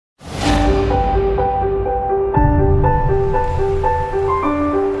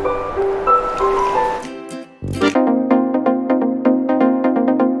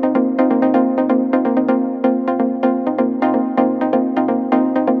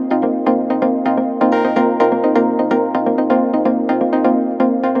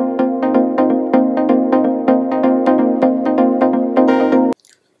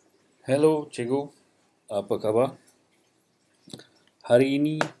Cikgu, apa khabar? Hari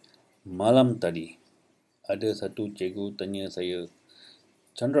ini, malam tadi, ada satu cikgu tanya saya,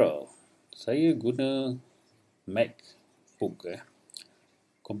 Chandra, saya guna MacBook,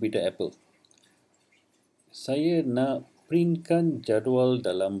 komputer Apple. Saya nak printkan jadual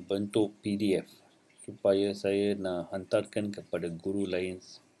dalam bentuk PDF supaya saya nak hantarkan kepada guru lain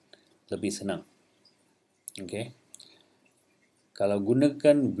lebih senang. Okey. Kalau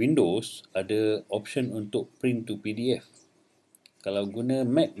gunakan Windows, ada option untuk print to PDF. Kalau guna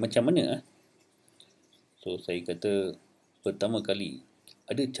Mac, macam mana? So, saya kata, pertama kali,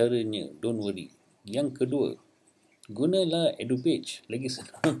 ada caranya, don't worry. Yang kedua, gunalah EduPage, lagi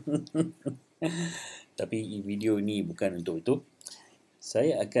senang. Tapi video ini bukan untuk itu.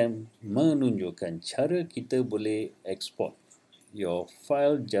 Saya akan menunjukkan cara kita boleh export your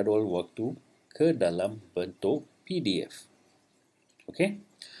file jadual waktu ke dalam bentuk PDF. Okay,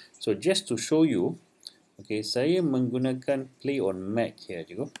 so just to show you, okay, saya menggunakan Play on Mac here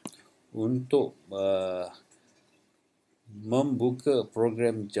juga untuk membuka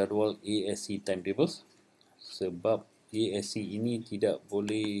program jadual aScTimetables, sebab aSc ini tidak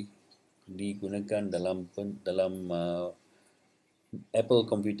boleh digunakan dalam Apple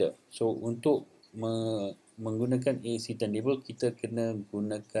computer. So untuk menggunakan aScTimetables, kita kena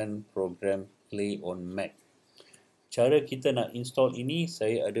gunakan program Play on Mac. Cara kita nak install ini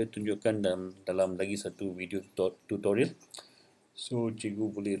saya ada tunjukkan dalam lagi satu video tutorial. So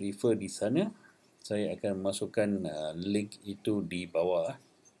cikgu boleh refer di sana. Saya akan masukkan link itu di bawah.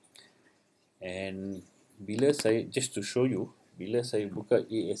 And bila saya, just to show you, bila saya buka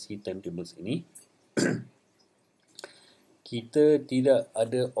aScTimetables ini, kita tidak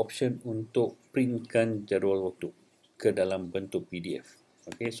ada option untuk printkan jadual waktu ke dalam bentuk PDF.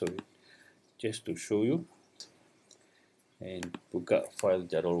 Okay, so just to show you, and buka file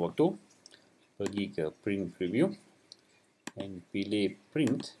jadual waktu, pergi ke print preview, and pilih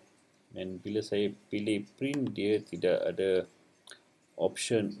print. Dan bila saya pilih print, dia tidak ada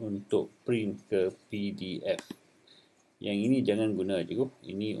option untuk print ke PDF. Yang ini jangan guna cikgu.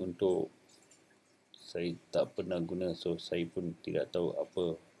 Ini untuk, saya tak pernah guna, so saya pun tidak tahu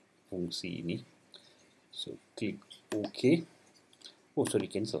apa fungsi ini. So klik OK. Oh sorry,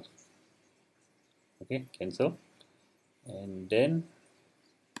 cancel. Okay, cancel. And then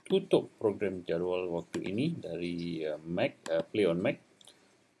tutup program jadual waktu ini dari Mac, Play on Mac.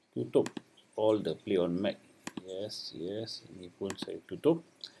 Tutup all the Play on Mac. Yes, ini pun saya tutup.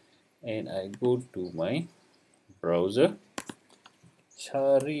 And I go to my browser.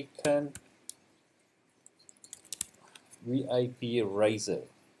 Carikan VipRiser.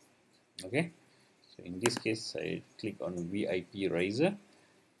 Okay. So in this case, saya klik on VipRiser.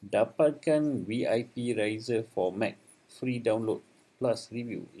 Dapatkan VipRiser for Mac. Free download plus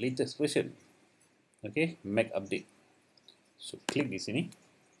review, latest version. Okay, Mac update. So klik di sini.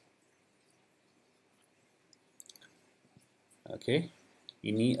 Okay,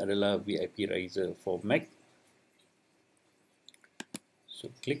 ini adalah VipRiser for Mac. So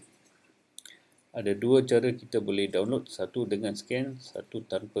klik. Ada dua cara kita boleh download, satu dengan scan, satu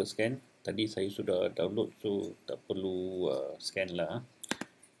tanpa scan. Tadi saya sudah download, so tak perlu scan lah.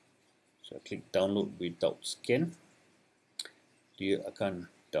 So klik download without scan. Dia akan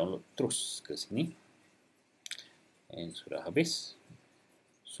download terus ke sini. And sudah habis.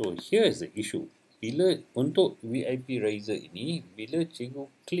 So here is the issue. Bila untuk VipRiser ini, bila cikgu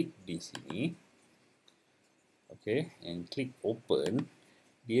klik di sini, okay, and klik open,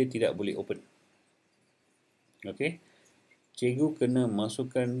 dia tidak boleh open. Okay, cikgu kena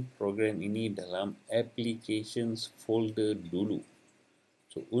masukkan program ini dalam applications folder dulu.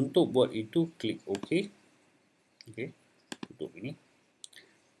 So untuk buat itu, klik OK. Okay, tutup ini.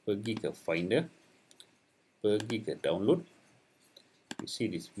 Pergi ke Finder. Pergi ke Download. You see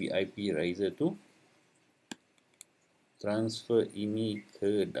this VipRiser tu. Transfer ini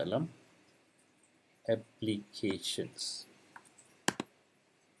ke dalam Applications.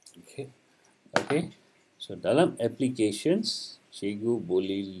 Okay. So dalam Applications, cikgu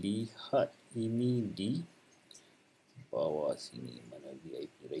boleh lihat ini di bawah sini. Mana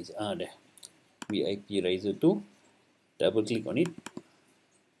VipRiser? Dah. VipRiser tu. Double click on it.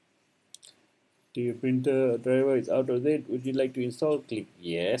 The printer driver is out of date. Would you like to install? Click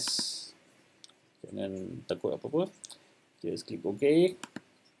yes. Jangan takut apa-apa. Just click OK.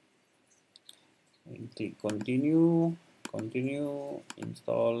 And click continue. Continue.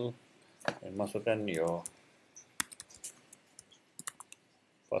 Install. And masukkan your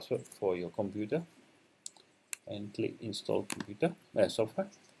password for your computer. And click install computer. Software.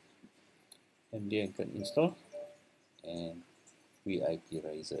 And dia akan install. And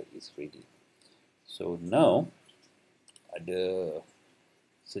VipRiser is ready. So now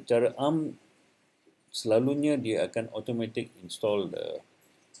secara selalunya dia akan automatic install the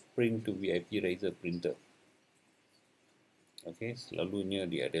print to VipRiser printer. Okay, selalunya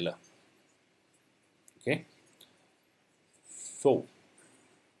dia adalah. Okay, so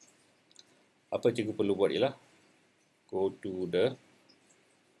apa cikgu perlu buat ialah go to the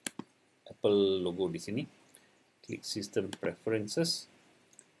Apple logo di sini, klik System Preferences,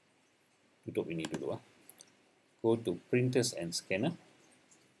 tutup ini dulu go to Printers and Scanner,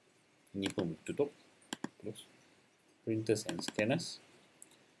 ini pun tutup, terus Printers and Scanners,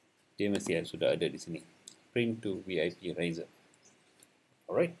 dia mesti sudah ada di sini, Print to VipRiser.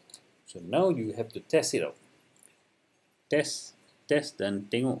 Alright, so now you have to test it out. Test dan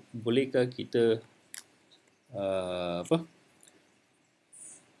tengok bolehkah kita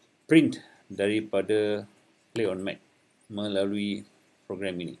print daripada Play on Mac melalui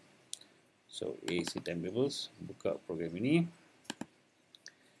program ini. So aScTimetables, buka program ini,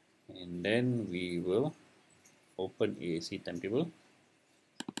 and then we will open aScTimetable.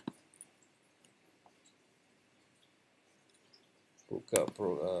 Buka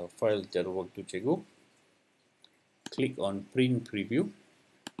file jadual waktu cikgu, klik on print preview,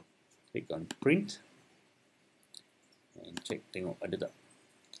 klik on print, and check tengok ada tak,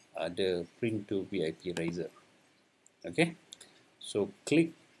 ada print to VipRiser. Okay, so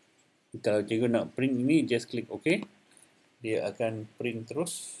klik, kalau cikgu nak print ini, just klik OK, dia akan print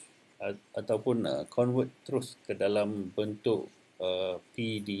terus ataupun convert terus ke dalam bentuk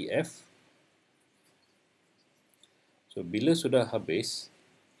PDF. So bila sudah habis,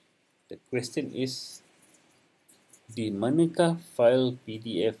 the question is, di manakah file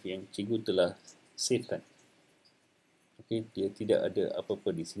PDF yang cikgu telah savekan? Okay, dia tidak ada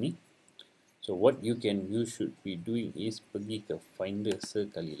apa-apa di sini. So what you should be doing is pergi ke Finder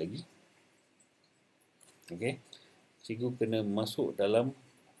sekali lagi. Okay, cikgu kena masuk dalam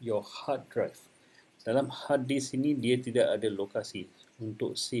your hard drive. Dalam hard disk ini dia tidak ada lokasi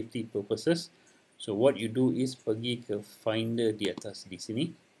untuk safety purposes. So what you do is pergi ke Finder di atas di sini,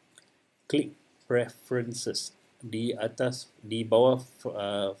 klik Preferences di atas, di bawah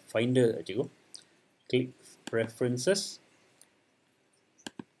Finder cikgu, klik Preferences,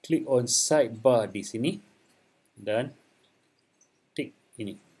 klik on Sidebar di sini dan tick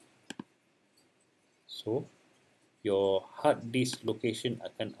ini. So your hard disk location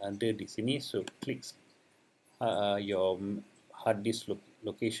akan ada di sini. So klik your hard disk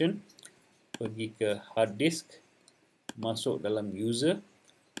location, pergi ke hard disk, masuk dalam user,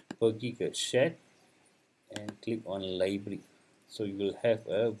 pergi ke shared, and click on library. So you will have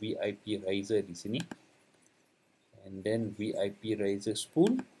a VipRiser di sini, and then VipRiser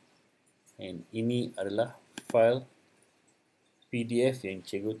spool, and ini adalah file PDF yang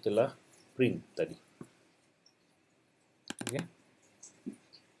cikgu telah print tadi. Okay,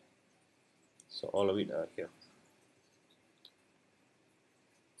 so all of it are here.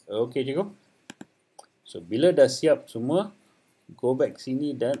 Okay cikgu, so bila dah siap semua, go back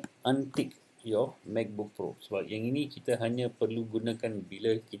sini dan untick your MacBook Pro, sebab yang ini kita hanya perlu gunakan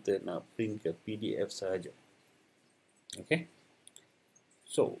bila kita nak print ke PDF sahaja. Okay,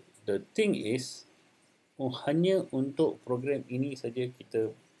 so the thing is, hanya untuk program ini saja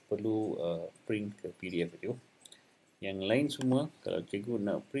kita perlu print ke PDF itu. Yang lain semua, kalau cikgu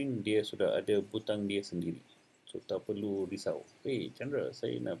nak print, dia sudah ada butang dia sendiri. So tak perlu risau. Chandra,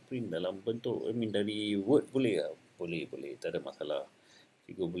 saya nak print dalam bentuk, dari Word boleh tak? Boleh, tak ada masalah.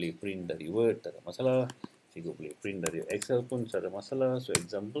 Cikgu boleh print dari Word, tak ada masalah. Cikgu boleh print dari Excel pun tak ada masalah. So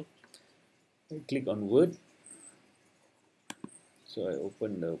example, I click on Word. So I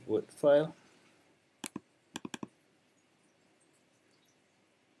open the Word file.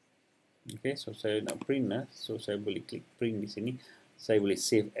 Okay, so saya nak print so saya boleh klik print di sini. Saya boleh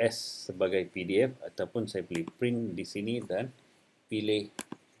save as sebagai PDF ataupun saya boleh print di sini dan pilih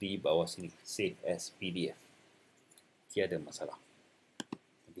di bawah sini save as PDF. Tiada masalah.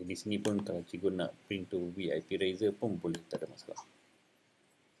 Jadi di sini pun kalau cikgu nak print to VipRiser pun boleh, tak ada masalah.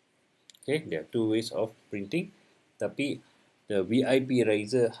 Okay, there are two ways of printing, tapi the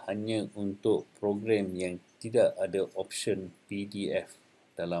VipRiser hanya untuk program yang tidak ada option PDF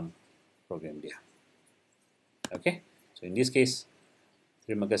dalam program dia. Okay, so in this case,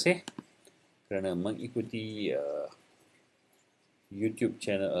 terima kasih kerana mengikuti YouTube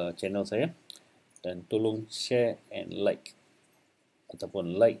channel saya, dan tolong share and like,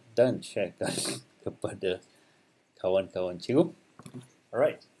 ataupun like dan sharekan kepada kawan-kawan cikgu.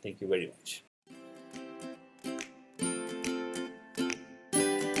 Alright, thank you very much.